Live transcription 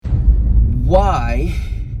why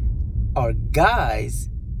are guys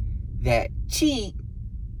that cheat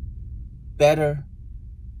better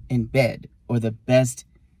in bed, or the best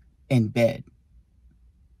in bed?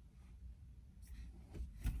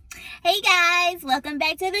 Hey guys, welcome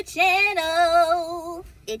back to the channel.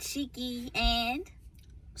 It's Sheki and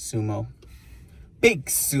Sumo. Big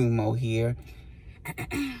Sumo here.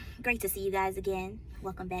 Great to see you guys again.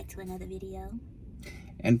 Welcome back to another video.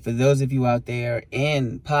 And for those of you out there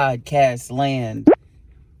in podcast land,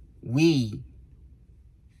 we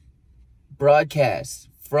broadcast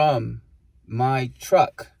from my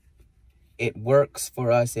truck. It works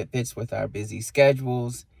for us. It fits with our busy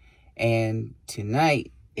schedules. And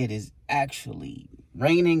tonight it is actually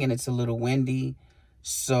raining and it's a little windy.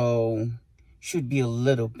 So should be a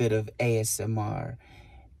little bit of ASMR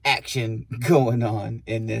action going on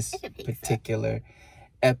in this particular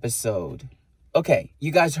episode. Okay,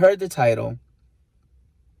 you guys heard the title.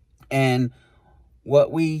 And what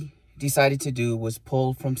we decided to do was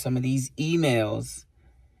pull from some of these emails.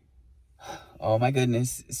 Oh my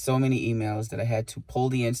goodness, so many emails that I had to pull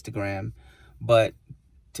the Instagram, but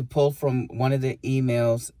to pull from one of the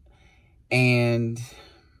emails, and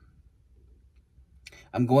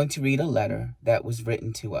I'm going to read a letter that was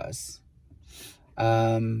written to us.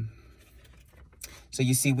 So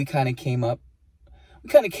you see, we kind of came up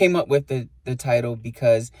with the title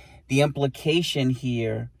because the implication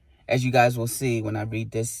here, as you guys will see when I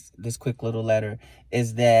read this quick little letter,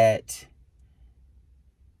 is that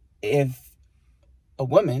if a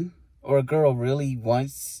woman or a girl really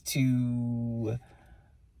wants to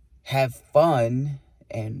have fun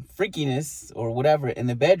and freakiness or whatever in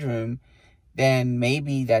the bedroom, then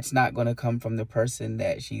maybe that's not going to come from the person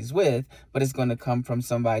that she's with, but it's going to come from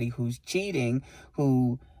somebody who's cheating,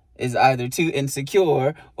 who is either too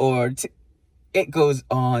insecure or it goes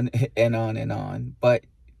on and on and on. But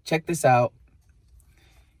check this out.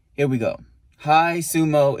 Here we go. Hi,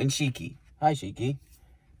 Sumo and Sheki. Hi, Sheki.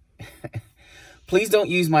 Please don't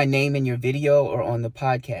use my name in your video or on the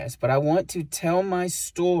podcast, but I want to tell my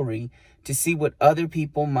story to see what other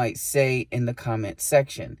people might say in the comment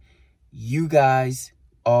section. You guys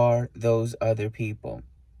are those other people.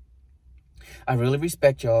 I really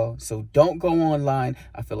respect y'all, so don't go online.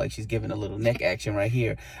 I feel like she's giving a little neck action right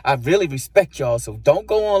here. I really respect y'all, so don't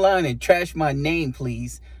go online and trash my name,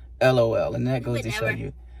 please. LOL. And that goes to show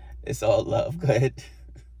you it's all love. Go ahead.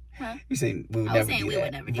 Huh? You saying we would never do that.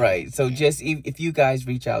 Would never do right. that. So yeah. Just if you guys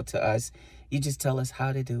reach out to us, you just tell us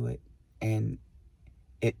how to do it, and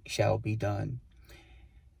it shall be done.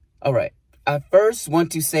 All right. I first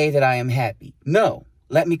want to say that I am happy. No,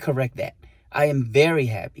 let me correct that. I am very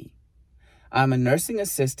happy. I'm a nursing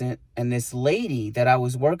assistant, and this lady that I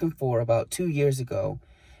was working for about 2 years ago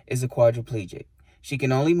is a quadriplegic. She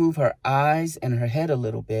can only move her eyes and her head a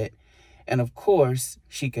little bit, and of course,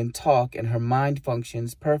 she can talk and her mind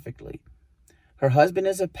functions perfectly. Her husband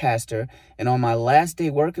is a pastor, and on my last day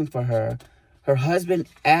working for her, her husband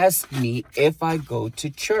asked me if I go to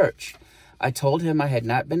church. I told him I had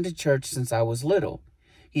not been to church since I was little.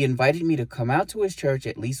 He invited me to come out to his church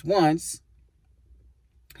at least once.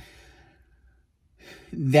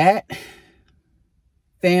 That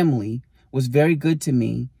family was very good to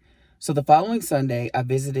me. So the following Sunday, I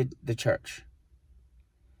visited the church.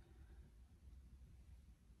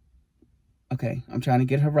 Okay, I'm trying to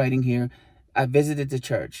get her writing here. I visited the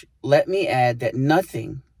church. Let me add that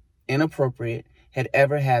nothing inappropriate had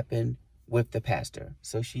ever happened with the pastor.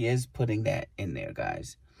 So she is putting that in there,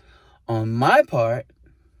 guys. On my part,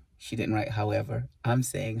 she didn't write however. I'm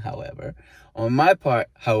saying however. On my part,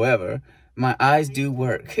 however, my eyes do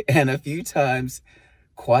work. And a few times,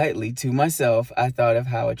 quietly to myself, I thought of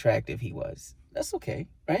how attractive he was. That's okay,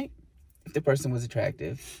 right? If the person was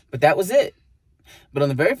attractive. But that was it. But on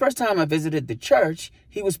the very first time I visited the church,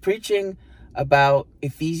 he was preaching about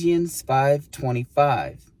Ephesians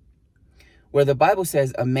 5:25. Where the Bible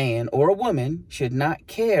says a man or a woman should not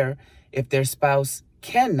care if their spouse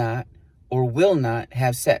cannot or will not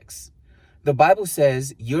have sex. The Bible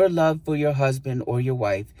says your love for your husband or your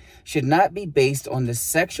wife should not be based on the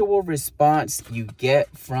sexual response you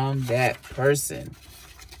get from that person.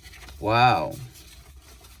 Wow.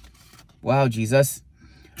 Wow, Jesus.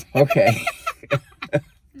 Okay.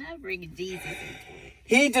 Not bringing Jesus.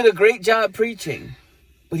 He did a great job preaching,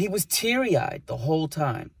 but he was teary-eyed the whole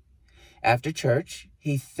time. After church,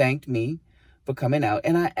 he thanked me for coming out,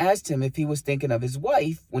 and I asked him if he was thinking of his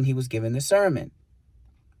wife when he was giving the sermon.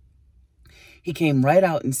 He came right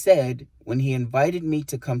out and said when he invited me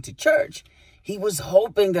to come to church, he was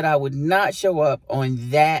hoping that I would not show up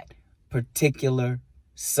on that particular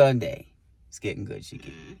Sunday. It's getting good,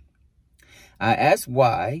 Sheki. I asked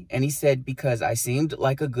why, and he said because I seemed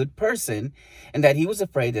like a good person and that he was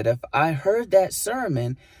afraid that if I heard that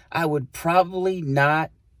sermon, I would probably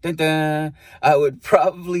not, I would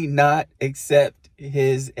probably not accept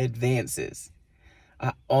his advances.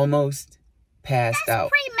 I almost passed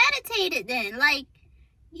out. That's premeditated then. Like,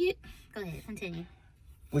 you... Go ahead, continue.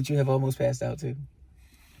 Would you have almost passed out too?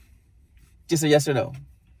 Just a yes or no?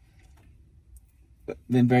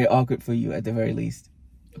 Been very awkward for you at the very least.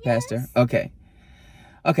 Yes. Pastor?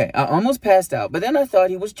 Okay, I almost passed out, but then I thought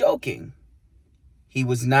he was joking. He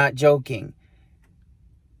was not joking.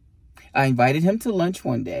 I invited him to lunch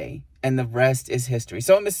one day, and the rest is history.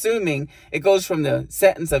 So I'm assuming it goes from the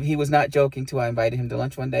sentence of he was not joking to I invited him to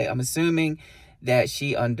lunch one day. I'm assuming that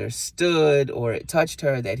she understood, or it touched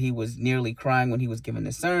her, that he was nearly crying when he was giving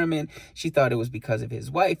the sermon. She thought it was because of his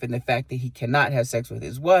wife and the fact that he cannot have sex with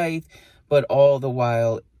his wife, but all the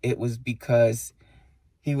while it was because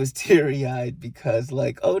he was teary-eyed because,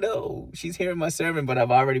 like, oh no, she's hearing my sermon, but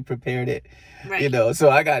I've already prepared it, right. You know,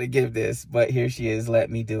 so I got to give this, but here she is, let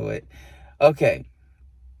me do it. Okay.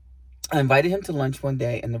 I invited him to lunch one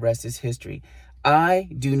day, and the rest is history. I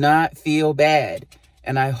do not feel bad,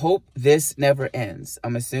 and I hope this never ends.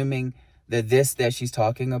 I'm assuming that this that she's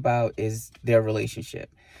talking about is their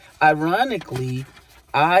relationship. Ironically,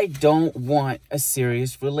 I don't want a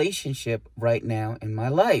serious relationship right now in my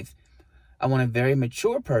life. I want a very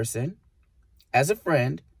mature person as a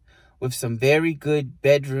friend with some very good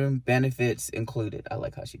bedroom benefits included. I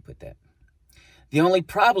like how she put that. The only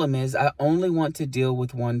problem is I only want to deal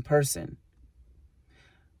with one person.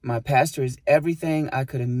 My pastor is everything I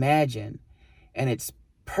could imagine, and it's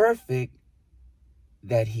perfect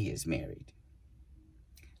that he is married.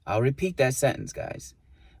 I'll repeat that sentence, guys.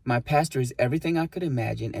 My pastor is everything I could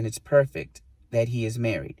imagine, and it's perfect that he is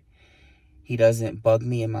married. He doesn't bug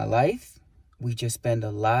me in my life. We just spend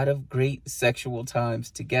a lot of great sexual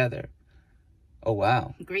times together. Oh,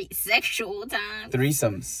 wow. Great sexual times.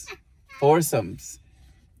 Threesomes. Foursomes.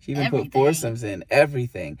 She even put foursomes in.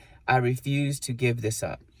 Everything. I refuse to give this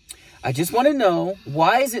up. I just want to know,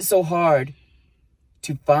 why is it so hard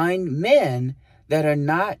to find men that are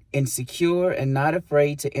not insecure and not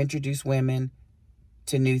afraid to introduce women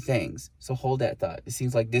to new things? So hold that thought. It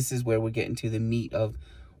seems like this is where we're getting to the meat of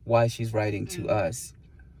why she's writing to us.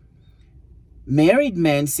 Married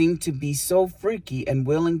men seem to be so freaky and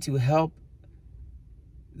willing to help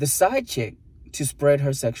the side chick to spread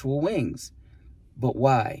her sexual wings. But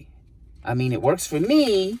why? I mean, it works for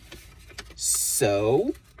me,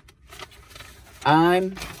 so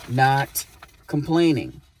I'm not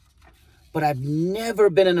complaining. But I've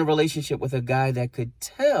never been in a relationship with a guy that could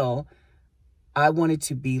tell I wanted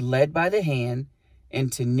to be led by the hand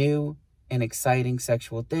into new and exciting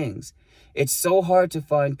sexual things. It's so hard to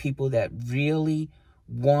find people that really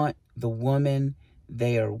want the woman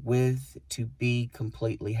they are with to be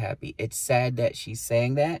completely happy. It's sad that she's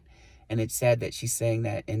saying that, and it's sad that she's saying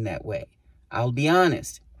that in that way. I'll be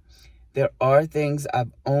honest. There are things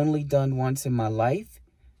I've only done once in my life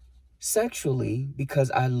sexually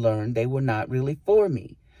because I learned they were not really for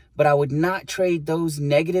me. But I would not trade those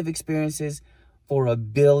negative experiences for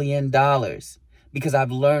 $1 billion because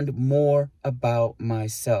I've learned more about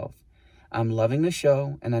myself. I'm loving the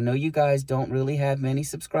show, and I know you guys don't really have many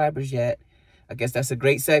subscribers yet. I guess that's a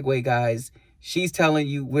great segue, guys. She's telling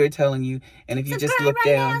you, we're telling you, and if you subscribe just look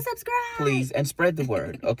right down, now, subscribe. Please, and spread the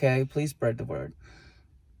word, okay? Please spread the word.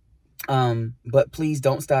 But please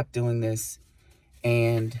don't stop doing this.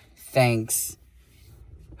 And thanks.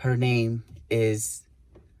 Her name is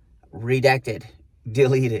redacted,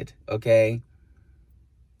 deleted, okay?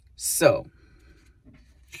 So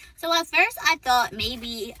at first I thought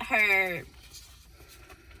maybe her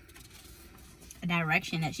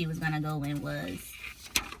direction that she was going to go in was,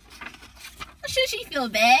 should she feel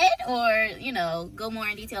bad or, go more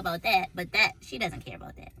in detail about that? But that, she doesn't care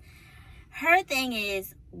about that. Her thing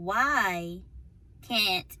is, why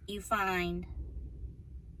can't you find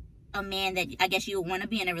a man that I guess you would want to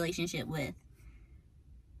be in a relationship with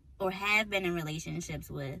or have been in relationships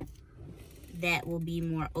with that will be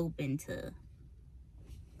more open to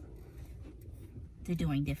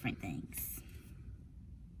doing different things?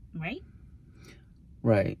 Right?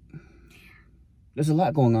 Right. There's a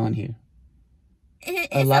lot going on here.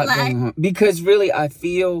 It's a lot going on. Because really, I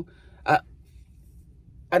feel...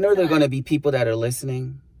 I know there are going to be people that are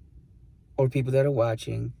listening or people that are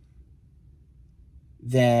watching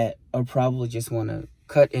that are probably just want to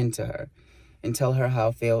cut into her and tell her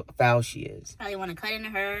how foul she is. Probably want to cut into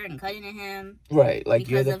her and cut into him. Right. Like,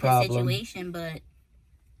 you're the problem. Because of the situation,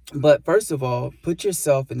 But first of all, put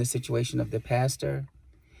yourself in the situation of the pastor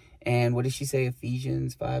And what did she say?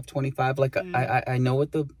 Ephesians 5:25. Like, I know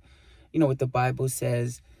what the, what the Bible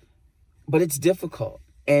says, but it's difficult.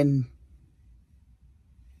 And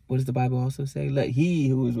what does the Bible also say? Let he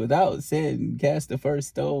who is without sin cast the first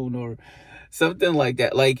stone, or something like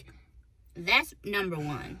that. Like, that's number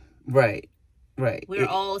one. Right. We're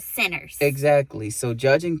all sinners. Exactly. So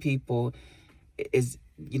judging people is,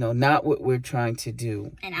 not what we're trying to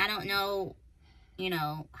do. And I don't know,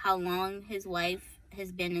 how long his wife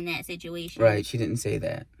has been in that situation. Right. She didn't say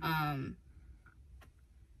that. I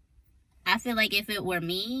feel like if it were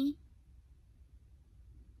me,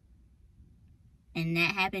 and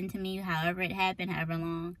that happened to me, however it happened, however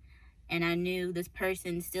long, and I knew this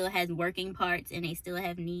person still has working parts and they still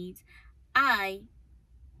have needs, I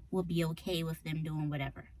will be okay with them doing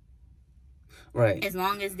whatever. Right. As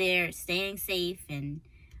long as they're staying safe and,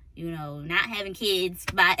 not having kids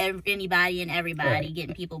by anybody and everybody, right,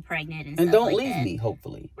 getting people pregnant and stuff like that. And don't leave me,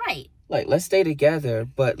 hopefully. Right. Like, let's stay together.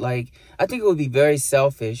 But, like, I think it would be very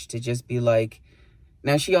selfish to just be like,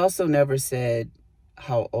 now she also never said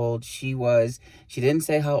how old she was. She didn't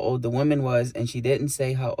say how old the woman was, and she didn't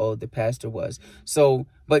say how old the pastor was. So,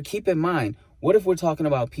 but keep in mind, what if we're talking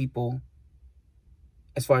about people,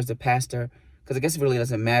 as far as the pastor, because I guess it really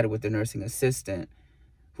doesn't matter with the nursing assistant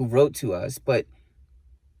who wrote to us, but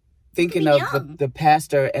thinking of the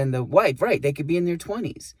pastor and the wife, right, they could be in their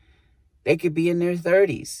 20s. They could be in their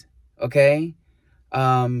 30s, okay?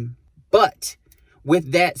 But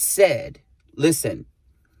with that said, listen,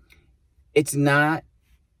 it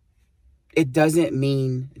doesn't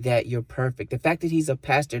mean that you're perfect. The fact that he's a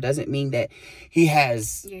pastor doesn't mean that he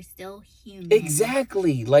has... You're still human.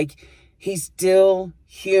 Exactly. Like, he's still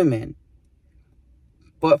human.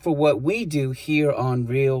 But for what we do here on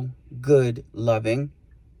Real Good Loving,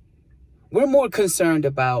 we're more concerned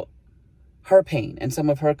about her pain and some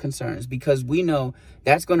of her concerns, because we know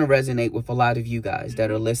that's going to resonate with a lot of you guys that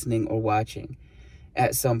are listening or watching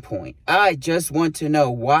at some point. I just want to know,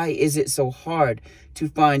 why is it so hard to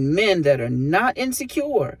find men that are not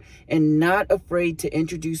insecure and not afraid to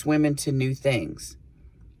introduce women to new things?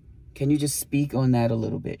 Can you just speak on that a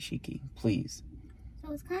little bit, Sheki, please?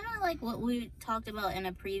 So it's kind of like what we talked about in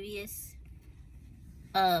a previous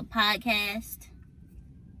podcast.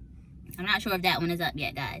 I'm not sure if that one is up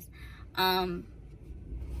yet, guys.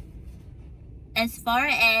 As far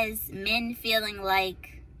as men feeling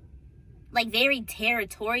like very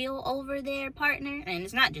territorial over their partner, and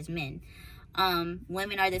it's not just men,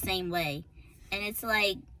 women are the same way. And it's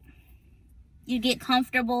like, you get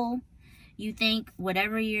comfortable, you think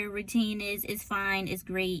whatever your routine is fine, is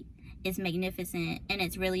great, it's magnificent, and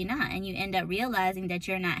it's really not. And you end up realizing that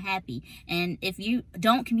you're not happy. And if you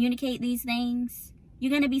don't communicate these things, you're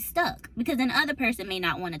going to be stuck, because an other person may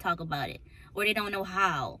not want to talk about it, or they don't know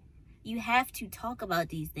how. You have to talk about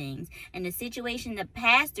these things. And the situation the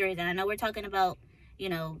pastor is in, I know we're talking about,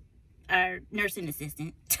 our nursing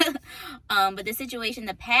assistant, but the situation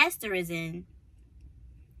the pastor is in,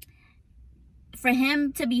 for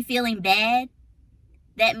him to be feeling bad,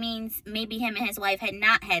 that means maybe him and his wife had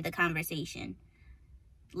not had the conversation.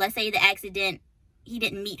 Let's say the accident, he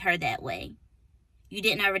didn't meet her that way. You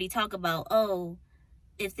didn't already talk about, oh,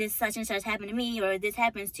 if this such and such happened to me, or this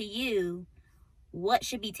happens to you, what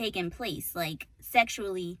should be taking place? Like,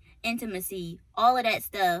 sexually, intimacy, all of that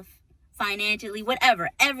stuff, financially, whatever,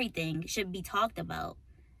 everything should be talked about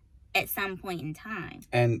at some point in time.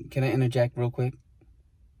 And can I interject real quick?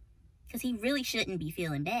 Because he really shouldn't be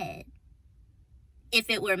feeling bad. If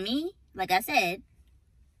it were me, like I said,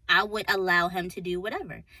 I would allow him to do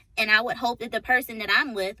whatever. And I would hope that the person that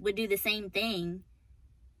I'm with would do the same thing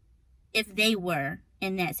if they were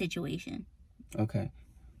in that situation. Okay.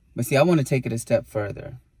 But see, I want to take it a step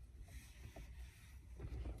further.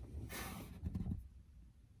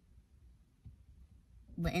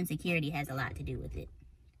 But insecurity has a lot to do with it.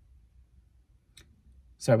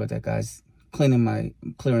 Sorry about that, guys. Clearing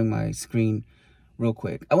my screen real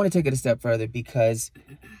quick. I want to take it a step further, because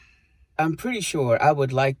I'm pretty sure I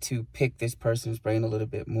would like to pick this person's brain a little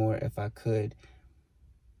bit more if I could.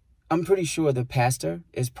 I'm pretty sure the pastor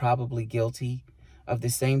is probably guilty of the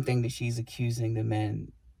same thing that she's accusing the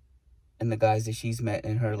men and the guys that she's met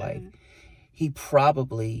in her life. He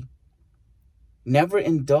probably never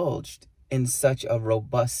indulged in such a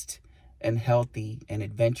robust and healthy and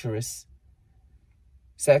adventurous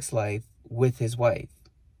sex life with his wife.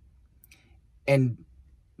 And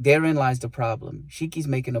therein lies the problem. Sheki's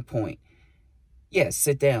making a point. Yes,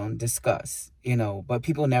 sit down, discuss, but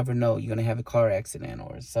people never know you're going to have a car accident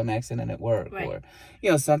or some accident at work, right,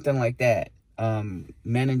 or, something like that.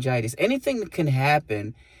 Meningitis, anything that can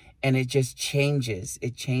happen, and it just changes.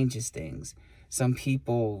 It changes things. Some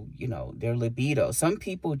people, their libido. Some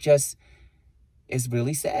people just is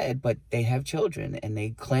really sad, but they have children and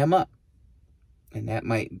they clam up. And that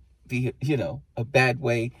might be, a bad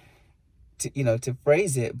way to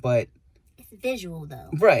phrase it, but it's visual though.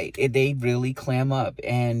 Right. They really clam up.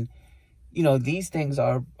 And, these things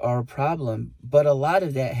are a problem. But a lot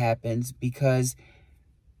of that happens because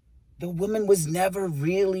the woman was never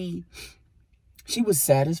really, she was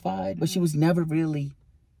satisfied, but she was never really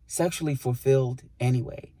sexually fulfilled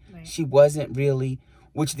anyway. Right. She wasn't really,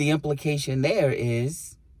 which the implication there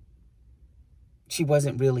is she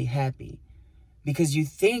wasn't really happy. Because you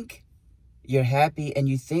think you're happy and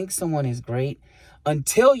you think someone is great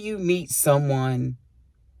until you meet someone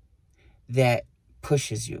that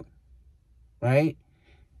pushes you, right?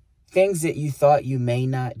 Things that you thought you may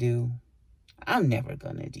not do. I'm never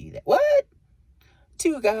going to do that. What?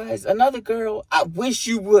 2 guys, another girl, I wish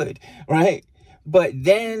you would, right? But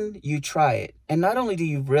then you try it. And not only do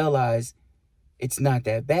you realize it's not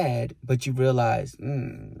that bad, but you realize,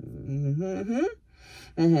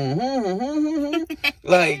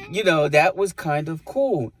 like, that was kind of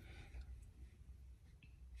cool.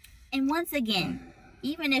 And once again,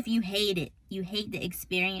 even if you hate it, you hate the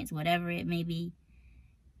experience, whatever it may be,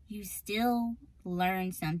 you still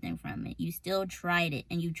learned something from it. You still tried it,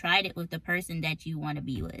 and you tried it with the person that you want to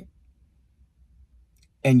be with.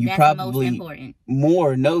 And you that's probably most important.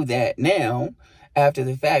 More know that now after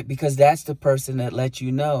the fact, because that's the person that lets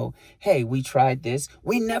you know, hey, we tried this.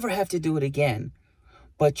 We never have to do it again,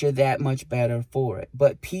 but you're that much better for it.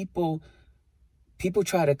 But people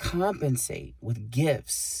try to compensate with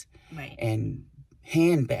gifts, right, and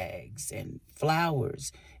handbags and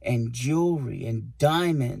flowers and jewelry and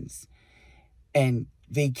diamonds and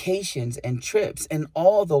vacations and trips. And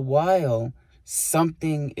all the while,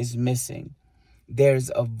 something is missing.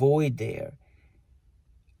 There's a void there.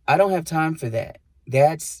 I don't have time for that.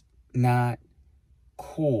 That's not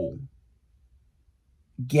cool.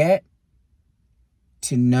 Get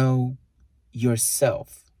to know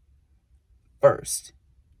yourself first.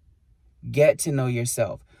 Get to know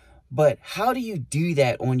yourself. But how do you do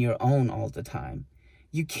that on your own all the time?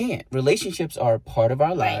 You can't. Relationships are a part of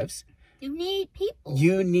our lives. You need people.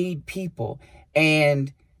 You need people.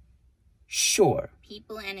 And sure.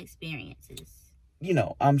 People and experiences.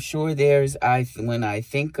 I'm sure when I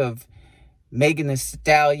think of Megan Thee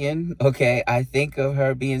Stallion, okay, I think of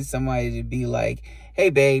her being somebody to be like,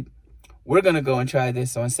 hey, babe, we're going to go and try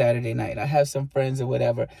this on Saturday night. I have some friends or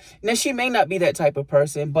whatever. Now, she may not be that type of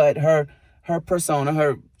person, but her persona,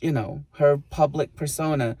 her public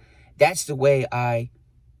persona, that's the way I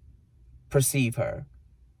perceive her.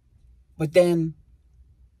 But then,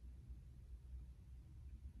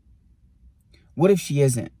 what if she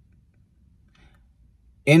isn't?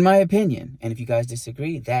 In my opinion, and if you guys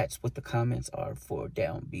disagree, that's what the comments are for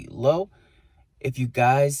down below. If you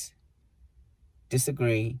guys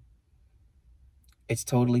disagree, it's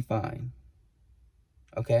totally fine.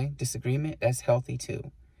 Okay? Disagreement, that's healthy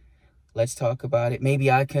too. Let's talk about it.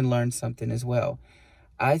 Maybe I can learn something as well.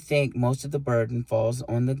 I think most of the burden falls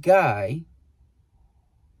on the guy.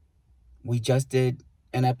 We just did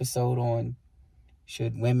an episode on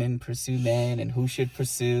should women pursue men and who should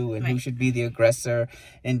pursue and who should be the aggressor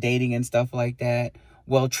in dating and stuff like that.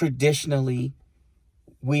 Well, traditionally,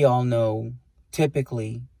 we all know,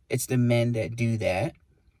 typically, it's the men that do that.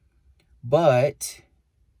 But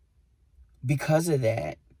because of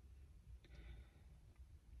that,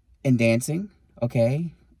 in dancing,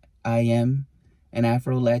 okay, I am an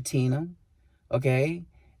Afro-Latino, okay,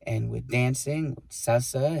 and with dancing, with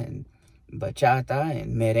salsa and bachata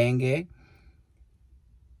and merengue,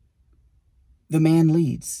 the man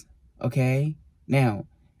leads, okay? Now,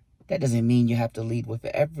 that doesn't mean you have to lead with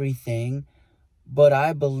everything, but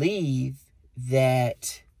I believe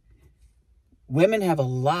that women have a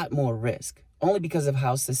lot more risk, only because of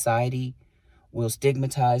how society will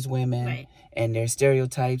stigmatize women and their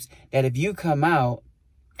stereotypes, that if you come out,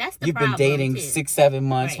 you've been dating 6-7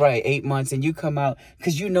 months, 8 months, and you come out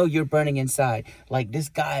because you're burning inside. Like, this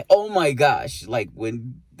guy, oh my gosh, like,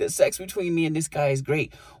 when the sex between me and this guy is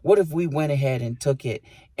great. What if we went ahead and took it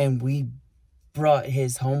and we brought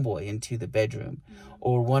his homeboy into the bedroom,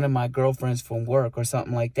 or one of my girlfriends from work or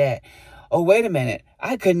something like that? Oh, wait a minute.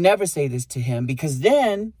 I could never say this to him, because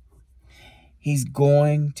then he's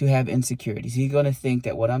going to have insecurities. He's going to think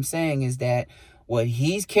that what I'm saying is that what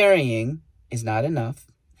he's carrying is not enough.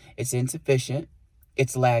 It's insufficient.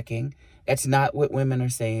 It's lacking. That's not what women are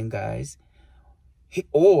saying, guys.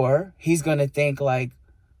 Or he's going to think like,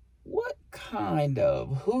 what kind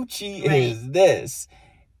of hoochie is this?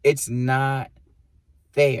 It's not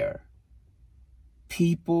fair.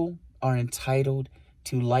 People are entitled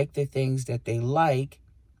to like the things that they like.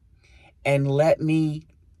 And let me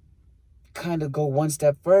kind of go one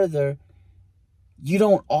step further. You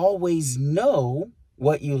don't always know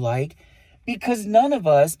what you like, because none of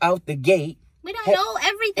us out the gate, we don't know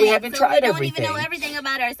everything. We haven't tried everything. We don't even know everything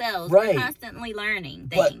about ourselves. Right. We're constantly learning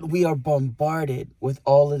things. But we are bombarded with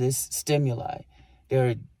all of this stimuli. There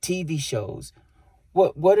are TV shows.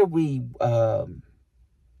 What are we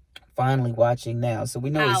finally watching now? So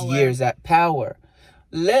we know Power. It's years at Power.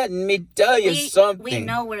 Let me tell you something. We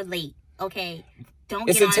know we're late. Okay. Don't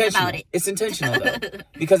It's get on intentional. about it. It's intentional, though.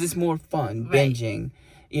 Because it's more fun binging,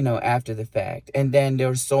 after the fact. And then there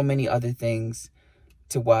are so many other things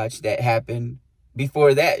to watch that happen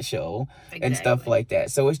before that show and stuff like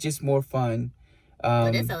that. So it's just more fun.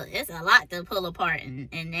 But it's a lot to pull apart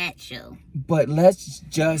in that show. But let's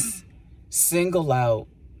just single out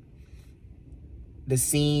the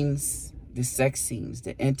scenes, the sex scenes,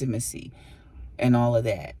 the intimacy, and all of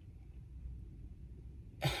that.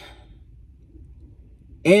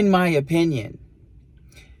 In my opinion,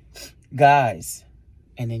 guys,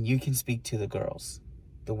 and then you can speak to the girls,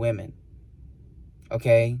 the women,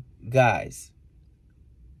 okay? Guys,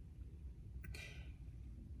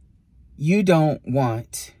 you don't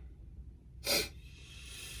want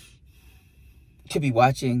to be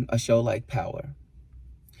watching a show like Power,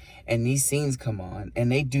 and these scenes come on,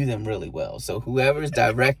 and they do them really well. So whoever's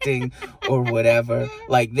directing or whatever,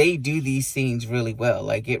 like, they do these scenes really well.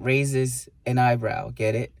 Like, it raises an eyebrow.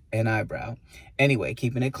 Get it? An eyebrow. Anyway,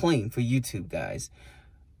 keeping it clean for YouTube, guys.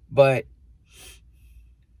 But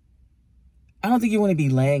I don't think you want to be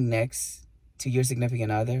laying next to your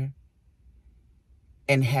significant other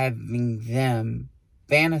and having them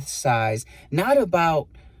fantasize, not about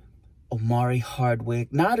Omari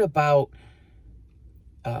Hardwick, not about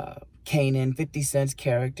Kanan, 50 Cent's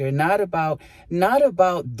character, not about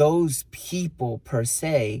those people per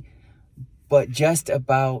se, but just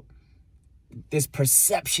about this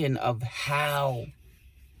perception of how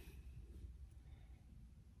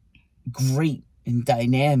great and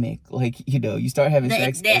dynamic, like, you start having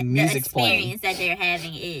sex and music's playing. The experience that they're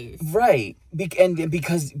having is. Right. And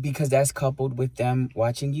because that's coupled with them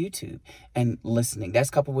watching YouTube and listening. That's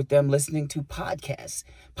coupled with them listening to podcasts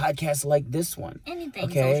like this one. Anything,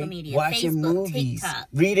 okay? Social media, watching Facebook, movies, TikTok.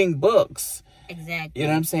 Reading books. Exactly. You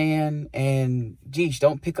know what I'm saying? And, geez,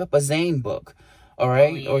 don't pick up a Zane book, all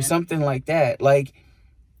right? Oh, yeah. Or something like that. Like,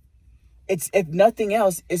 it's, if nothing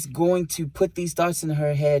else, it's going to put these thoughts in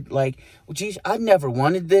her head like, well, geez, I never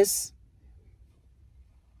wanted this.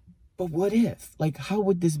 But what if? Like, how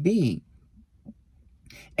would this be?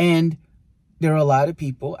 And there are a lot of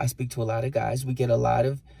people, I speak to a lot of guys, we get a lot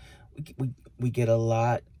of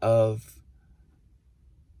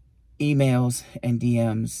emails and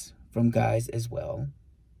DMs from guys as well.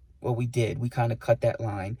 Well, we kind of cut that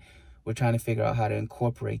line. We're trying to figure out how to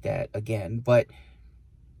incorporate that again. But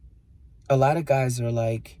a lot of guys are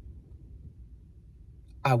like,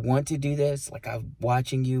 I want to do this. Like, I'm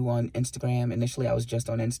watching you on Instagram. Initially, I was just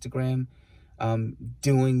on Instagram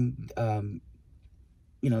doing,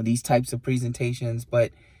 these types of presentations.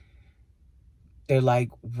 But they're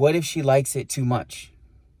like, what if she likes it too much?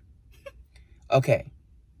 Okay,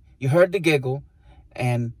 you heard the giggle.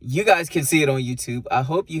 And you guys can see it on YouTube. I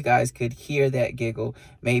hope you guys could hear that giggle.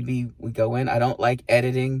 Maybe we go in. I don't like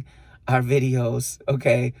editing our videos,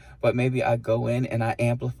 okay? But maybe I go in and I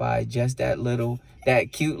amplify just that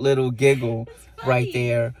cute little giggle right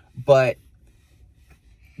there. But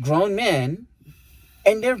grown men,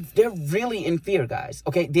 and they're really in fear, guys,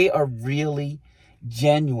 okay? They are really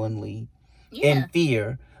genuinely in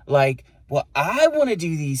fear. Like, well, I want to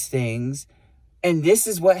do these things. And this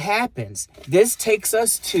is what happens. This takes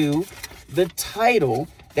us to the title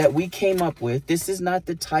that we came up with. This is not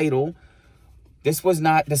the title. This was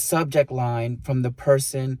not the subject line from the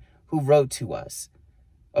person who wrote to us.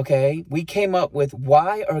 Okay? We came up with,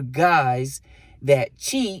 why are guys that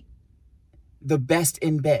cheat the best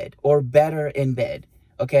in bed or better in bed?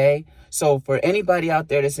 Okay? So for anybody out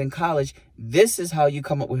there that's in college, this is how you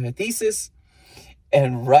come up with a thesis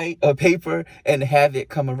and write a paper and have it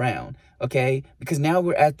come around. Okay, because now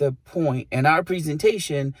we're at the point in our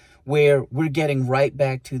presentation where we're getting right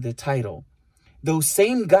back to the title. Those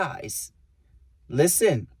same guys,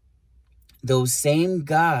 listen, those same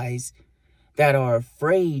guys that are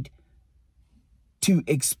afraid to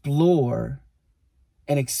explore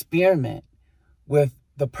and experiment with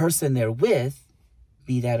the person they're with,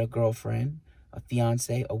 be that a girlfriend, a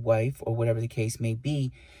fiance, a wife, or whatever the case may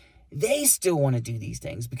be, they still want to do these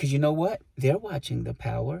things because you know what? They're watching The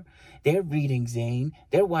Power. They're reading Zane.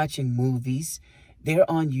 They're watching movies. They're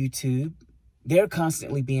on YouTube. They're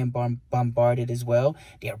constantly being bombarded as well.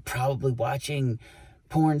 They're probably watching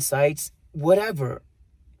porn sites, whatever.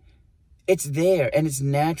 It's there and it's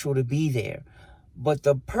natural to be there. But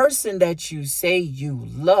the person that you say you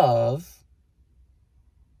love,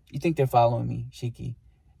 you think they're following me, Sheki?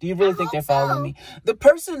 Do you really think they're following me? The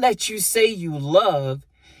person that you say you love,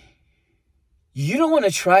 you don't want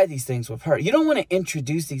to try these things with her. You don't want to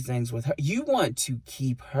introduce these things with her. You want to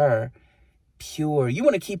keep her pure. You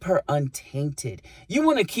want to keep her untainted. You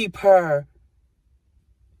want to keep her,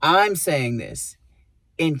 I'm saying this,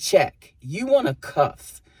 in check. You want to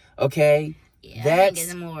cuff, okay? Yeah, I think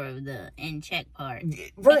it's more of the in check part.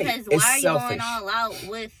 Right. Because why are you going all out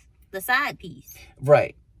with the side piece?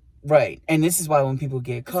 Right. Right. And this is why when people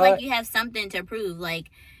get caught, it's like you have something to prove.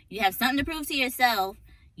 Like, you have something to prove to yourself.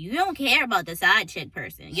 You don't care about the side chick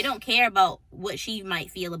person. You don't care about what she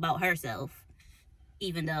might feel about herself,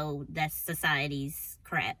 even though that's society's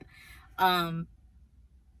crap. Why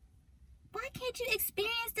can't you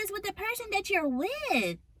experience this with the person that you're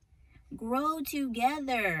with? Grow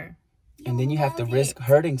together. And then you have to risk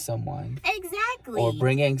hurting someone. Exactly. Or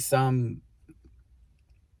bringing some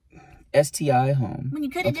STI home. When you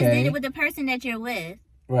could have just did it with the person that you're with.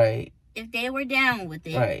 Right. If they were down with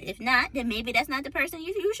it. Right. If not, then maybe that's not the person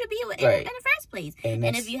you should be with in the first place. And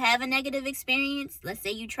if you have a negative experience, let's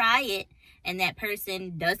say you try it, and that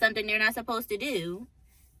person does something they're not supposed to do,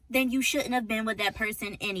 then you shouldn't have been with that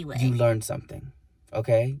person anyway. You learned something.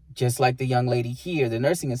 Okay? Just like the young lady here, the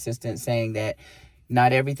nursing assistant, saying that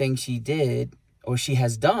not everything she did or she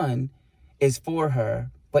has done is for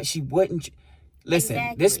her, but she wouldn't.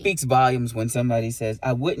 Listen, This speaks volumes when somebody says,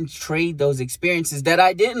 I wouldn't trade those experiences that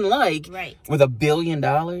I didn't like with $1 billion.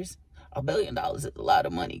 $1 billion is a lot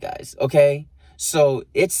of money, guys. Okay? So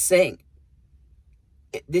it's saying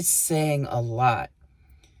a lot.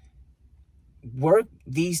 Work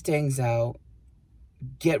these things out.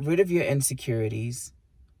 Get rid of your insecurities,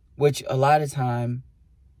 which a lot of time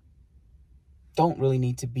don't really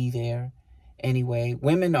need to be there anyway.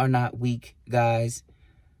 Women are not weak, guys.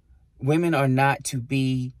 Women are not to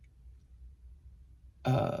be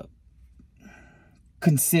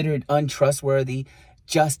considered untrustworthy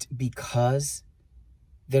just because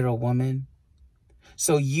they're a woman.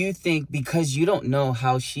 So you think because you don't know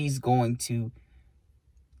how she's going to,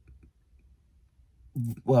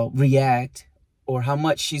 react, or how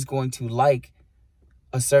much she's going to like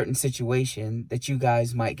a certain situation that you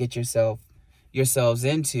guys might get yourselves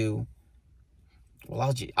into,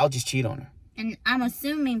 well, I'll just cheat on her. And I'm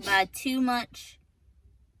assuming by too much,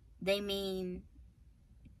 they mean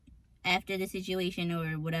after the situation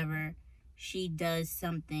or whatever, she does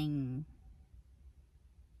something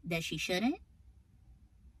that she shouldn't.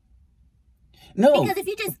 No. Because if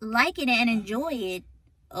you just like it and enjoy it,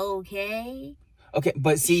 okay. Okay,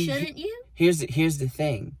 but see, shouldn't you? Here's the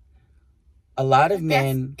thing. A lot of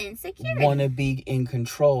men want to be in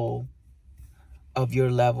control of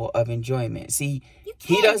your level of enjoyment. See,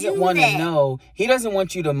 he doesn't want to know. He doesn't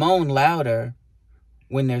want you to moan louder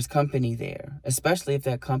when there's company there, especially if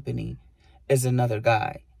that company is another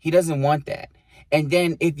guy. He doesn't want that. And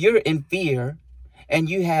then if you're in fear and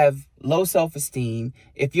you have low self-esteem,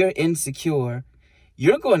 if you're insecure,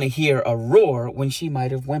 you're going to hear a roar when she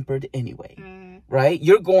might have whimpered anyway. Right?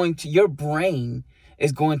 Your brain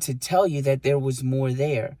is going to tell you that there was more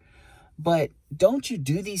there. But don't you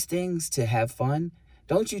do these things to have fun?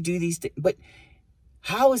 Don't you do these things? But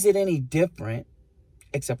how is it any different,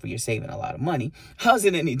 except for you're saving a lot of money, how is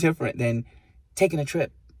it any different than taking a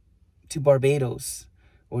trip to Barbados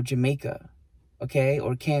or Jamaica, okay,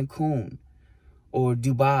 or Cancun or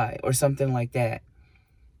Dubai or something like that?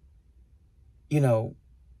 You know,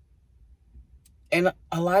 and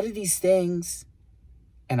a lot of these things,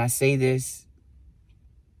 and I say this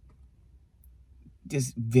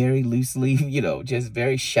just very loosely, just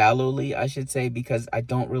very shallowly, I should say, because I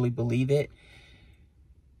don't really believe it.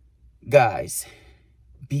 Guys,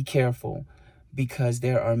 be careful, because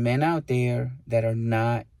there are men out there that are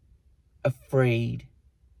not afraid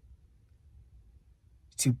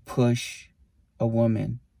to push a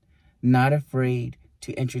woman, not afraid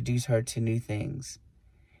to introduce her to new things.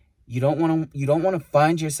 You don't want to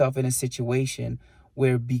find yourself in a situation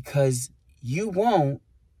where, because you won't,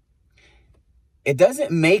 it doesn't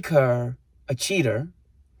make her a cheater,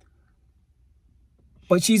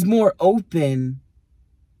 but she's more open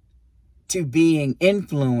to being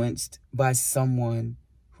influenced by someone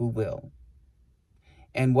who will.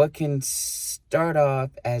 And what can start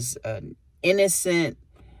off as an innocent,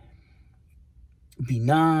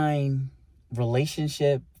 benign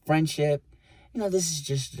relationship, friendship, this is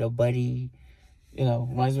just a buddy,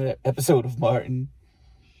 reminds me of that episode of Martin.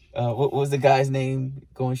 What was the guy's name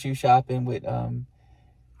going shoe shopping with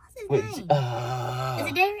What's his name? Is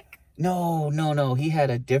it Derek? No. He had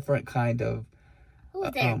a different kind of Who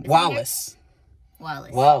was Derek? Wallace.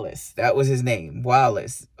 Wallace. That was his name.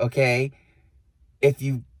 Wallace. Okay. If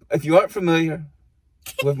you aren't familiar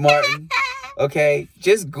with Martin, okay,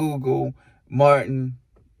 just Google Martin,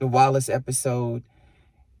 the Wallace episode.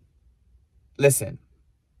 Listen,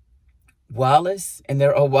 Wallace, and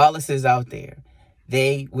there are Wallaces out there,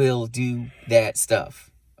 they will do that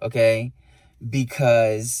stuff, okay?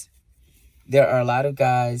 Because there are a lot of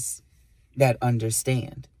guys that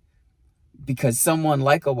understand. Because someone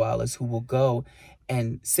like a Wallace who will go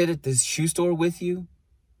and sit at this shoe store with you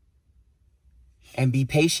and be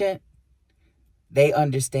patient, they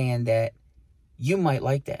understand that you might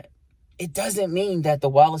like that. It doesn't mean that the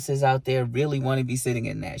Wallaces out there really want to be sitting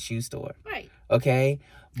in that shoe store. Right. Okay?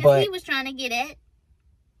 But he was trying to get at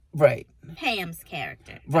right. Pam's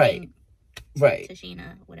character. Right. Right.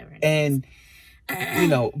 Tashina, whatever. And,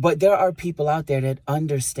 but there are people out there that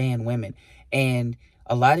understand women. And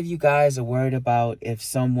a lot of you guys are worried about if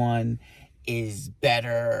someone is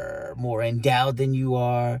better, more endowed than you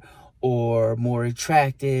are, or more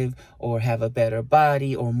attractive, or have a better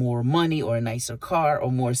body, or more money, or a nicer car,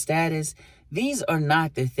 or more status. These are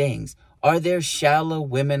not the things. Are there shallow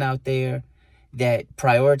women out there that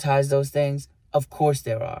prioritize those things? Of course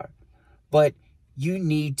there are. But you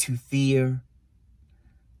need to fear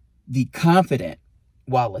the confident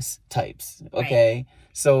Wallace types, okay? Right.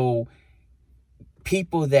 So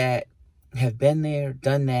people that have been there,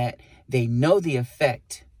 done that, they know the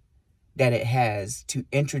effect that it has to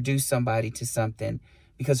introduce somebody to something.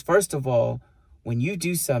 Because first of all, when you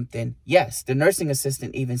do something, yes, the nursing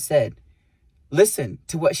assistant even said, listen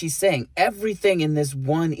to what she's saying. Everything in this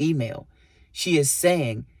one email, she is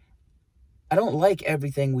saying, I don't like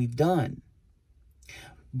everything we've done.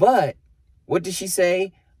 But what did she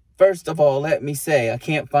say? First of all, let me say, I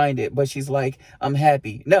can't find it, but she's like, I'm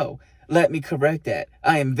happy. No, let me correct that.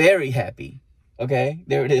 I am very happy. Okay,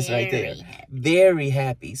 there it is right there. Very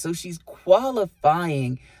happy. So she's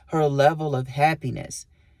qualifying her level of happiness.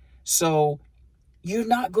 So you're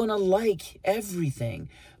not going to like everything.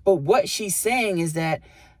 But what she's saying is that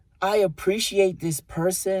I appreciate this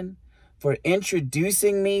person for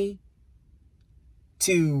introducing me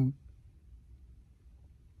to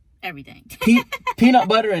everything. Peanut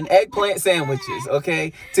butter and eggplant sandwiches,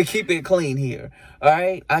 okay? To keep it clean here, all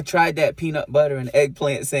right? I tried that peanut butter and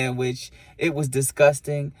eggplant sandwich. It was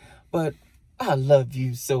disgusting, but I love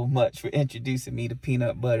you so much for introducing me to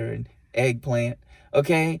peanut butter and eggplant,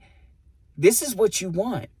 okay? This is what you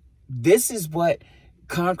want. This is what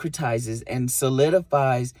concretizes and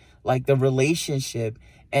solidifies like the relationship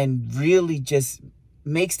and really just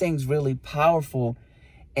makes things really powerful.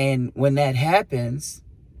 And when that happens,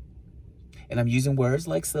 and I'm using words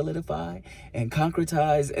like solidify and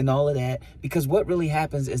concretize and all of that, because what really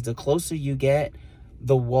happens is the closer you get,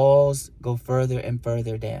 the walls go further and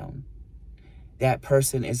further down. That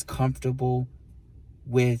person is comfortable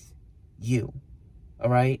with you, all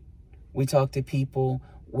right? We talk to people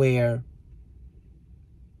where,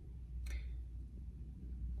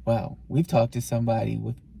 wow, we've talked to somebody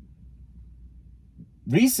with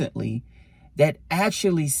recently that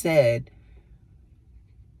actually said,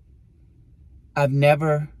 I've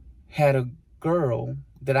never had a girl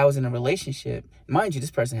that I was in a relationship, mind you, this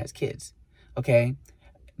person has kids, okay,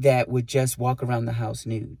 that would just walk around the house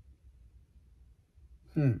nude.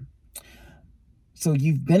 So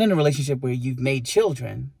you've been in a relationship where you've made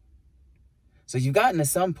children, so you've gotten to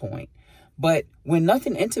some point, but when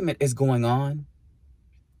nothing intimate is going on,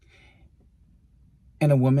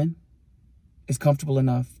 and a woman is comfortable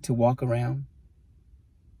enough to walk around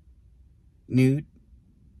nude,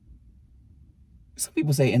 some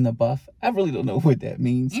people say in the buff. I really don't know what that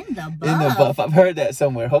means. In the buff? In the buff. I've heard that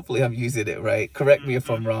somewhere. Hopefully I'm using it right. Correct me if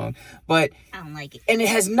I'm wrong. But I don't like it. And it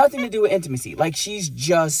has nothing to do with intimacy. Like she's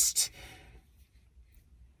just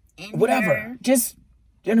just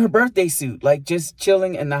in her birthday suit. Like just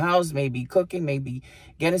chilling in the house, maybe cooking, maybe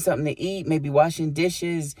getting something to eat, maybe washing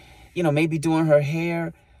dishes, maybe doing her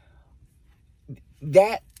hair.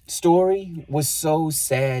 That story was so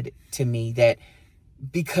sad to me that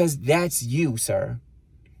because that's you, sir,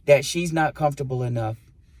 that she's not comfortable enough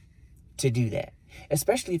to do that.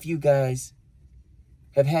 Especially if you guys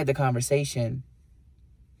have had the conversation,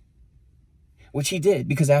 which he did,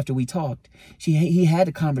 because after we talked, he had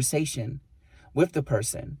a conversation with the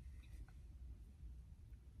person.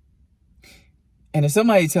 And if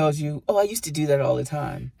somebody tells you, oh, I used to do that all the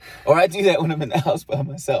time, or I do that when I'm in the house by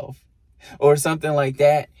myself, or something like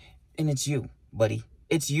that, and it's you, buddy.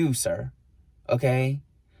 It's you, sir. Okay?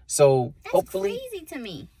 So That's hopefully, crazy to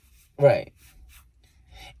me. right.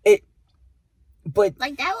 But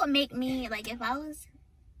like that would make me like if I was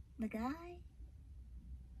the guy.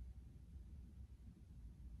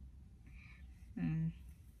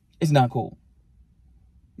 It's not cool.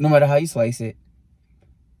 No matter how you slice it,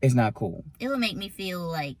 it's not cool. It would make me feel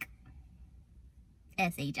like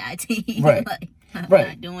SHIT. Right. Like, I'm right.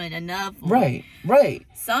 not doing enough. Right.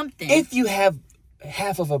 Something. If you have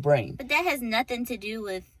half of a brain. But that has nothing to do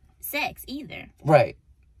with sex either. Right.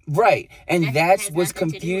 And that's what's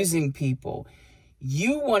confusing people.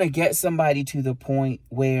 You want to get somebody to the point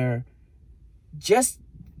where just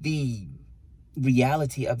the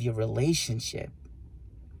reality of your relationship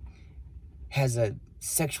has a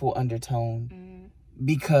sexual undertone,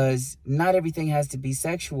 because not everything has to be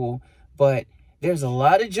sexual, but there's a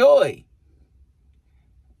lot of joy.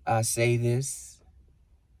 I say this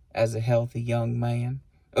as a healthy young man,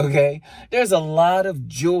 okay? There's a lot of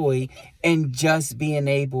joy in just being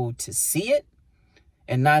able to see it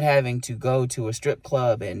and not having to go to a strip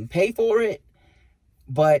club and pay for it.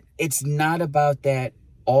 But it's not about that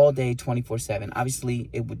all day, 24/7. Obviously,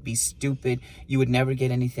 it would be stupid. You would never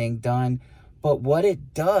get anything done. But what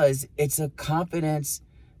it does, it's a confidence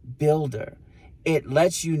builder. It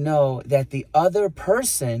lets you know that the other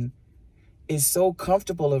person is so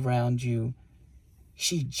comfortable around you,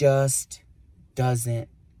 she just doesn't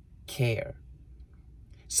care.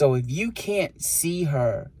 So if you can't see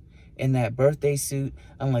her in that birthday suit,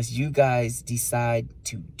 unless you guys decide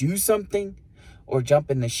to do something or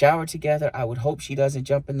jump in the shower together, I would hope she doesn't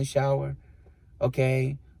jump in the shower,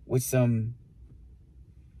 okay, with some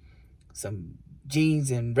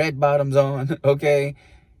jeans and red bottoms on, okay?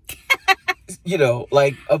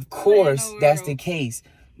 Like, of course, that's the case.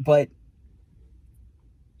 But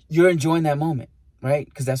you're enjoying that moment, right?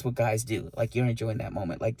 Because that's what guys do. Like, you're enjoying that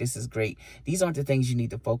moment. Like, this is great. These aren't the things you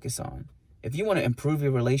need to focus on. If you want to improve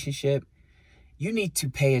your relationship, you need to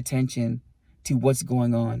pay attention to what's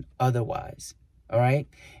going on otherwise, all right?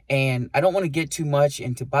 And I don't want to get too much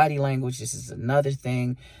into body language. This is another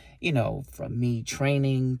thing, from me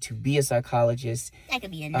training to be a psychologist. That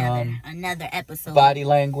could be another episode. Body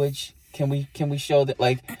language. Can we show that,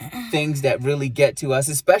 like, things that really get to us,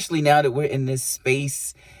 especially now that we're in this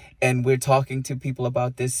space and we're talking to people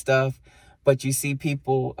about this stuff. But you see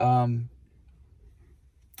people,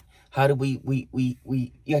 how do we you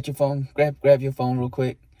got your phone? Grab your phone real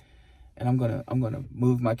quick. And I'm gonna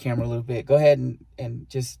move my camera a little bit. Go ahead and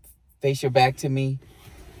just face your back to me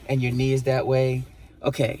and your knee is that way.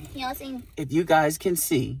 Okay. Y'all see? If you guys can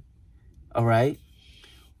see, all right?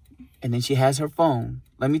 And then she has her phone.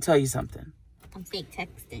 Let me tell you something. I'm fake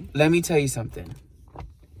texting. Let me tell you something.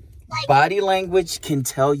 Body language can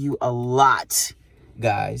tell you a lot,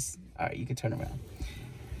 guys. All right, you can turn around.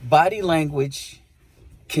 Body language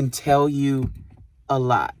can tell you a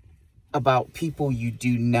lot about people you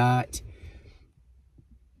do not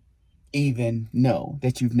even know,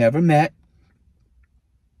 that you've never met.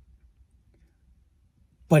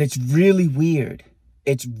 But it's really weird.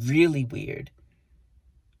 It's really weird.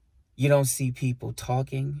 You don't see people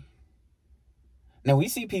talking. Now, we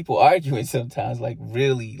see people arguing sometimes, like,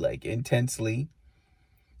 really, like, intensely.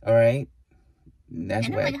 All right? That's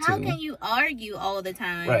and I'm like, how can you argue all the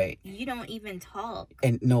time? Right. You don't even talk.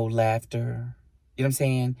 And no laughter. You know what I'm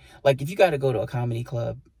saying? Like, if you got to go to a comedy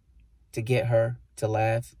club to get her to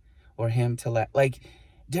laugh or him to laugh, like,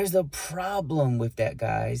 there's a problem with that,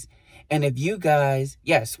 guys. And if you guys,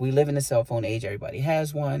 yes, we live in the cell phone age. Everybody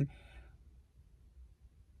has one.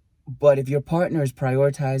 But if your partner is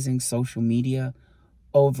prioritizing social media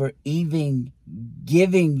over even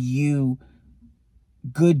giving you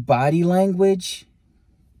good body language,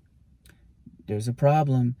 there's a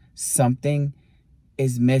problem. Something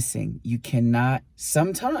is missing. You cannot,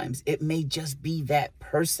 sometimes it may just be that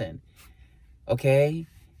person, okay?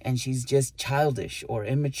 And she's just childish or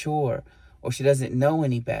immature, or she doesn't know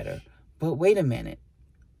any better. But wait a minute.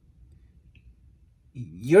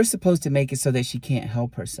 You're supposed to make it so that she can't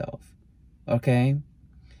help herself, okay?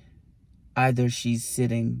 Either she's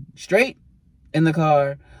sitting straight in the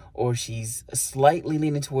car, or she's slightly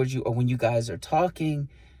leaning towards you, or when you guys are talking,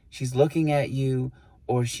 she's looking at you,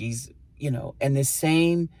 or she's, and the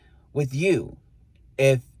same with you.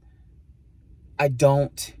 If I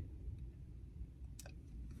don't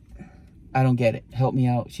get it. Help me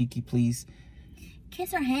out, Sheki, please.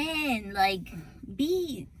 Kiss her hand. Like,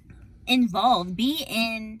 be involved. Be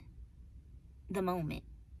in the moment.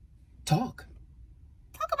 Talk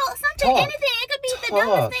about something, anything. It could be the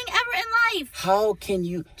dumbest thing ever in life. How can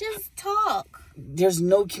you... Just talk. There's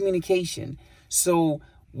no communication. So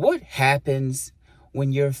what happens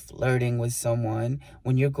when you're flirting with someone,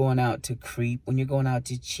 when you're going out to creep, when you're going out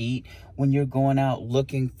to cheat, when you're going out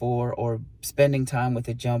looking for or spending time with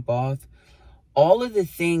a jump off, all of the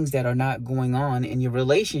things that are not going on in your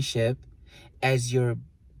relationship, as your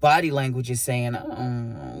body language is saying,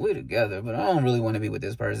 oh, we're together, but I don't really want to be with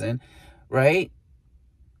this person, right?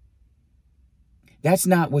 That's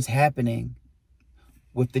not what's happening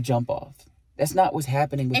with the jump off. That's not what's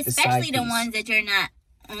happening with the side piece. Especially the ones that you're not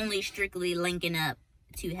only strictly linking up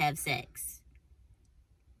to have sex.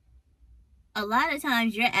 A lot of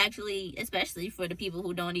times you're actually, especially for the people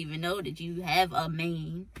who don't even know that you have a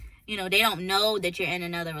main, you know, they don't know that you're in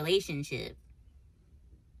another relationship.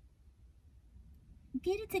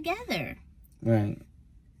 Get it together. Right.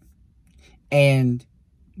 And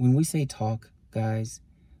when we say talk, guys,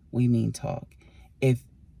 we mean talk. If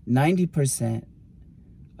 90%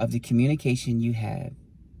 of the communication you have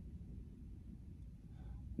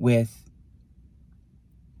with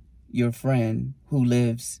your friend who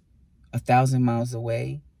lives 1,000 miles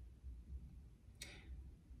away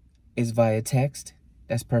is via text,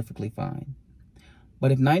 that's perfectly fine.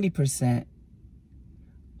 But if 90%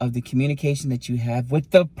 of the communication that you have with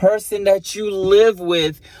the person that you live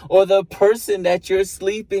with or the person that you're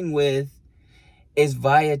sleeping with is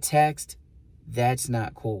via text, that's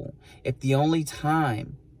not cool. If the only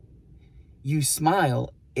time you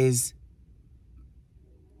smile is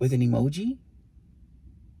with an emoji,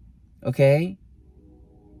 okay?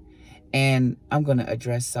 And I'm going to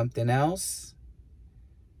address something else.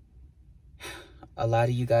 A lot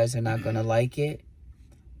of you guys are not going to like it,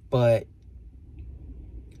 but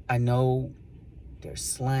I know there's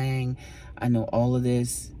slang. I know all of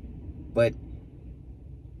this, but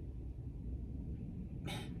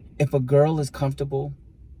if a girl is comfortable,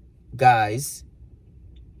 guys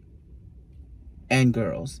and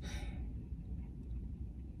girls,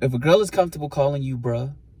 if a girl is comfortable calling you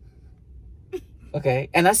bruh, okay,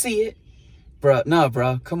 and I see it, bruh, no,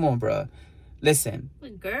 bruh, come on, bruh, listen.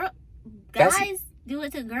 Guys do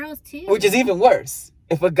it to girls too. Which is even worse.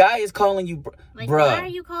 If a guy is calling you like, bruh. Why are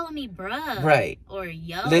you calling me bruh? Right. Or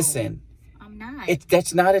yo. Listen. I'm not.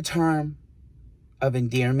 That's not a term of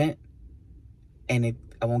endearment. And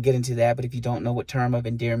I won't get into that, but if you don't know what term of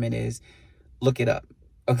endearment is, look it up.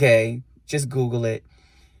 Okay? Just Google it.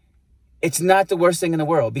 It's not the worst thing in the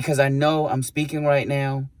world, because I know I'm speaking right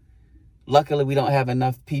now. Luckily, we don't have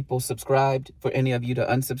enough people subscribed for any of you to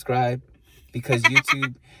unsubscribe, because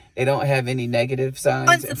YouTube, they don't have any negative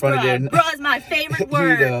signs in front of their... Bruh is my favorite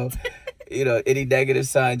word. you know, any negative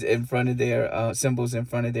signs in front of their symbols in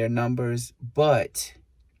front of their numbers. But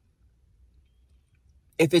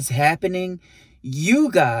if it's happening, you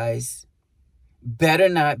guys better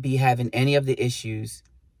not be having any of the issues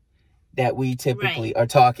that we typically are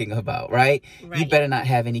talking about, right? You better not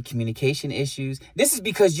have any communication issues. This is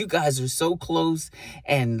because you guys are so close,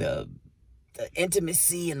 and the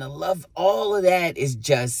intimacy and the love, all of that is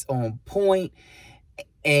just on point.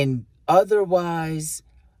 And otherwise,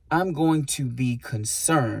 I'm going to be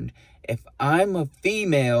concerned if I'm a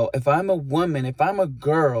female, if I'm a woman, if I'm a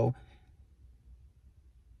girl,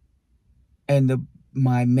 and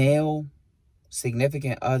my male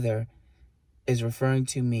significant other is referring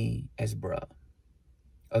to me as bruh.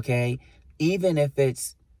 Okay? Even if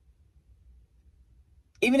it's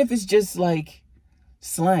just like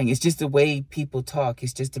slang, it's just the way people talk,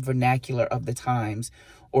 it's just the vernacular of the times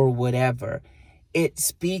or whatever. It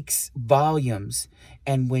speaks volumes.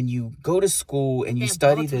 And when you go to school and you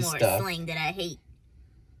study this stuff, slang that I hate,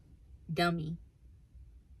 dummy.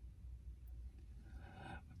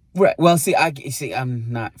 Right. Well,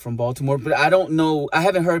 I'm not from Baltimore, but I don't know. I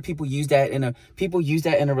haven't heard people use that in a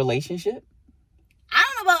relationship. I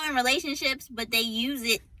don't know about in relationships, but they use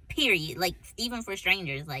it. Period. Like even for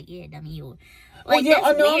strangers, like yeah, dummy. Like, well, yeah,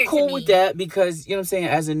 I know I'm cool with that, because you know what I'm saying.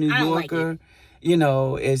 As a New Yorker, you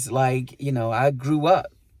know, it's like, you know, I grew up,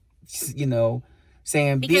 you know,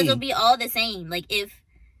 saying because it'll be all the same. Like if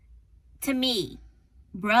to me,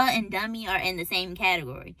 bruh and dummy are in the same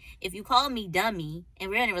category. If you call me dummy and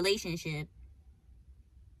we're in a relationship,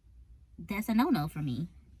 that's a no-no for me.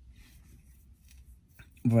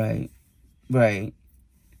 Right.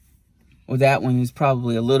 Well, that one is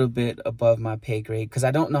probably a little bit above my pay grade, because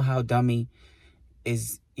I don't know how dummy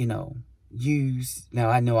is, you know, used. Now,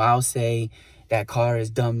 I know I'll say that car is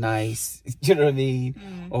dumb nice, you know what I mean?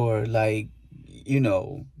 Or like, you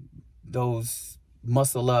know, those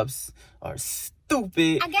muscle ups are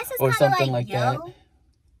stupid, I guess it's or something like yo. that.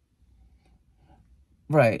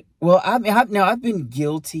 Right. Well, I've been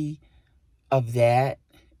guilty of that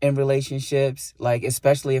in relationships, like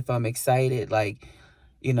especially if I'm excited, like,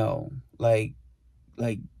 you know, like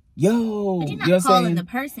yo, But you're you not know what I'm calling saying? the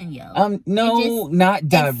person yo. No, You're just not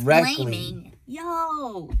directly. exclaiming,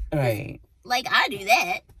 yo. Right. Like, I do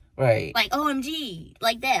that. Right. Like, OMG.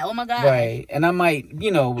 Like that. Oh, my God. Right. And I might,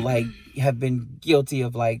 like, have been guilty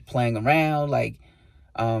of, like, playing around. Like,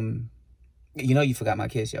 you forgot my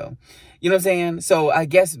kiss, yo. You know what I'm saying? So I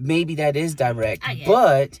guess maybe that is direct. I guess.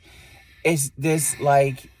 But it's this,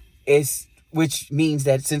 like, which means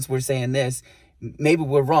that since we're saying this, maybe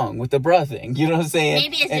we're wrong with the bruh thing. You know what I'm saying?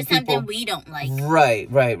 Maybe it's just something we don't like.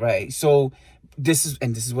 Right. So this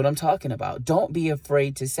is what I'm talking about. Don't be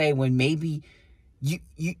afraid to say when maybe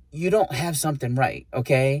you don't have something right,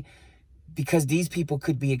 okay? Because these people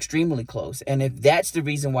could be extremely close. And if that's the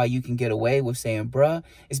reason why you can get away with saying bruh,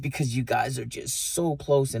 it's because you guys are just so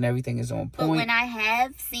close and everything is on point. But when I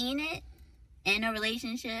have seen it in a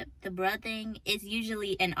relationship, the bruh thing is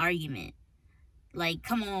usually an argument. Like,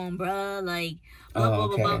 come on, bruh. Like, blah, blah,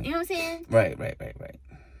 blah, blah. You know what I'm saying? Right.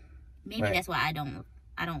 Maybe that's why I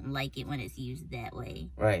don't like it when it's used that way.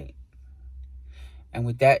 Right. And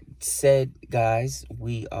with that said, guys,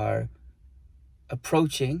 we are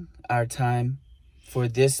approaching our time for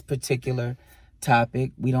this particular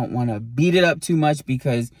topic. We don't want to beat it up too much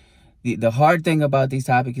because the hard thing about these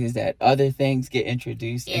topics is that other things get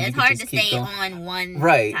introduced. Yeah, it's hard to stay on one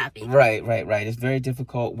topic. Right. It's very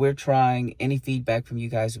difficult. We're trying. Any feedback from you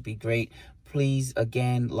guys would be great. Please,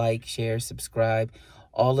 again, like, share, subscribe,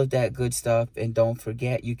 all of that good stuff. And don't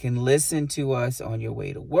forget, you can listen to us on your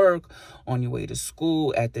way to work, on your way to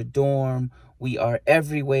school, at the dorm. We are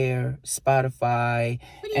everywhere. Spotify,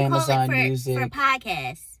 Amazon Music. For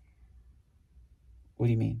podcasts? What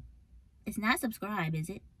do you mean? It's not subscribe, is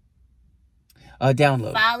it?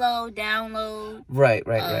 Download. Follow, download. Right.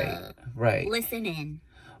 Listen in.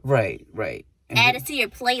 Right. And add it to your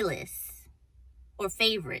playlists or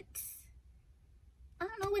favorites. I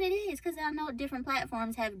don't know what it is because I know different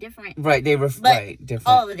platforms have different. Right, different.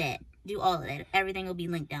 All of that. Do all of that. Everything will be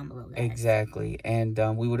linked down below, guys. Exactly. And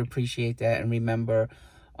we would appreciate that. And remember,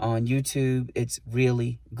 on YouTube, it's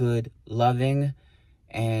Really Good Loving.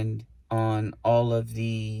 And on all of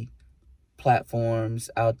the platforms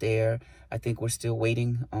out there, I think we're still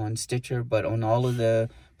waiting on Stitcher, but on all of the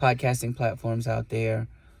podcasting platforms out there,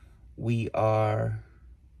 we are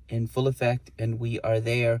in full effect and we are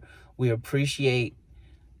there. We appreciate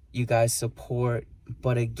you guys' support,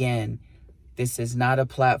 but again, this is not a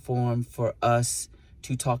platform for us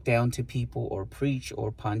to talk down to people or preach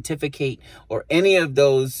or pontificate or any of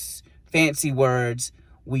those fancy words.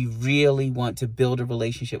 We really want to build a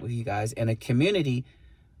relationship with you guys and a community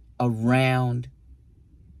around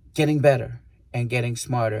getting better and getting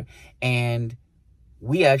smarter. And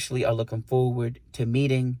we actually are looking forward to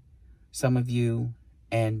meeting some of you.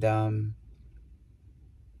 And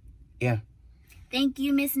yeah. Thank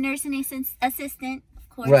you, Miss Nursing Assistant. Of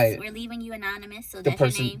course, we're leaving you anonymous, so that's your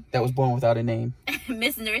name. The person that was born without a name.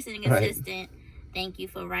 Miss Nursing Assistant, thank you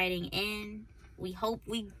for writing in. We hope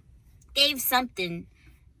we gave something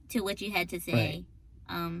to what you had to say.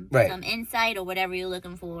 Some insight or whatever you're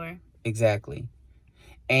looking for. Exactly.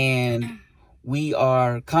 And we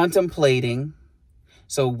are contemplating,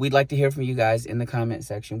 so we'd like to hear from you guys in the comment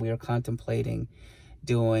section. We are contemplating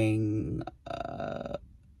doing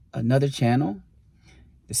another channel.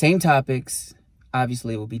 The same topics.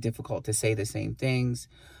 Obviously, it will be difficult to say the same things,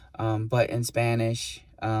 but in Spanish.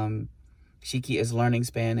 Sheki is learning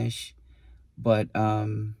Spanish, but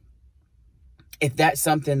if that's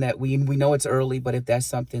something that we know it's early, but if that's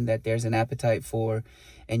something that there's an appetite for,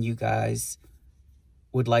 and you guys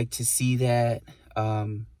would like to see that,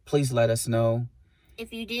 please let us know.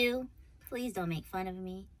 If you do, please don't make fun of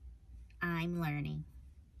me. I'm learning.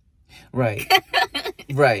 Right.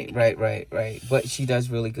 But she does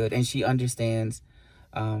really good, and she understands.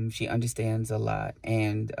 She understands a lot.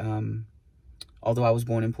 And although I was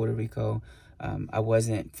born in Puerto Rico, I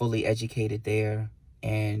wasn't fully educated there.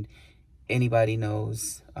 And anybody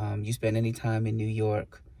knows, you spend any time in New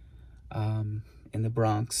York, in the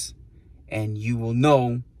Bronx, and you will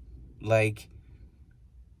know, like,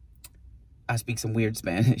 I speak some weird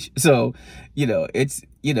Spanish. So, it's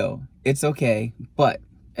okay. But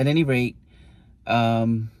at any rate,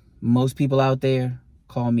 most people out there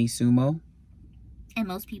call me Sumo. And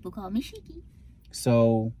most people call me Sheki.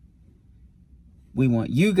 So we want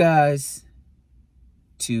you guys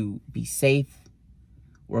to be safe,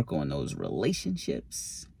 work on those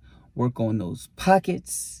relationships, work on those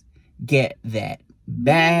pockets, get that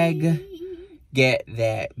bag,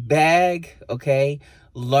 okay?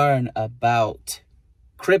 Learn about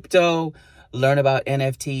crypto, learn about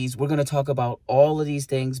NFTs. We're going to talk about all of these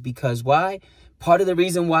things because why? part of the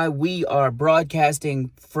reason why we are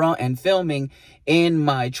broadcasting from and filming in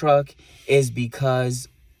my truck is because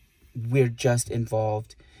we're just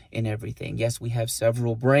involved in everything. Yes, we have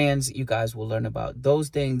several brands. You guys will learn about those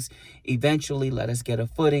things eventually. Let us get a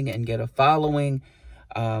footing and get a following.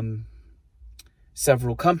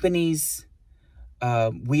 Several companies.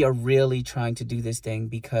 We are really trying to do this thing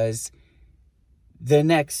because the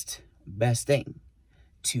next best thing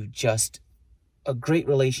to just a great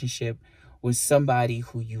relationship with somebody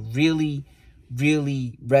who you really,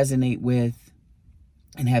 really resonate with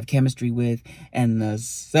and have chemistry with, and the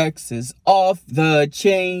sex is off the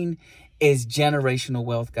chain, is generational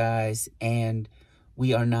wealth, guys. And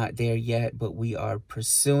we are not there yet, but we are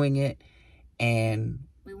pursuing it. And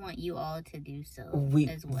we want you all to do so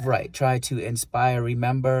as well. Right. Try to inspire.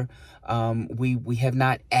 Remember, we have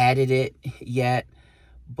not added it yet,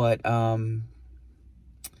 but I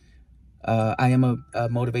am a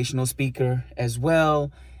motivational speaker as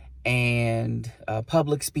well, and a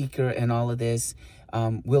public speaker, and all of this.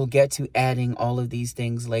 We'll get to adding all of these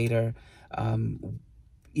things later.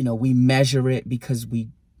 We measure it because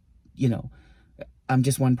I'm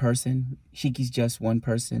just one person. Sheki's just one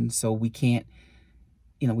person, so we can't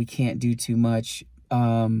do too much,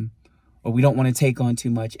 or we don't want to take on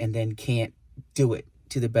too much and then can't do it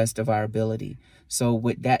to the best of our ability. So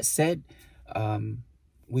with that said,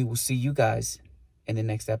 we will see you guys in the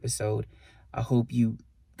next episode. I hope you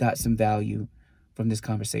got some value from this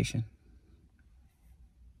conversation.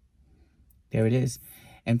 There it is.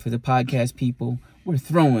 And for the podcast people, we're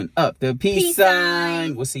throwing up the peace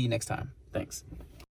sign. We'll see you next time. Thanks.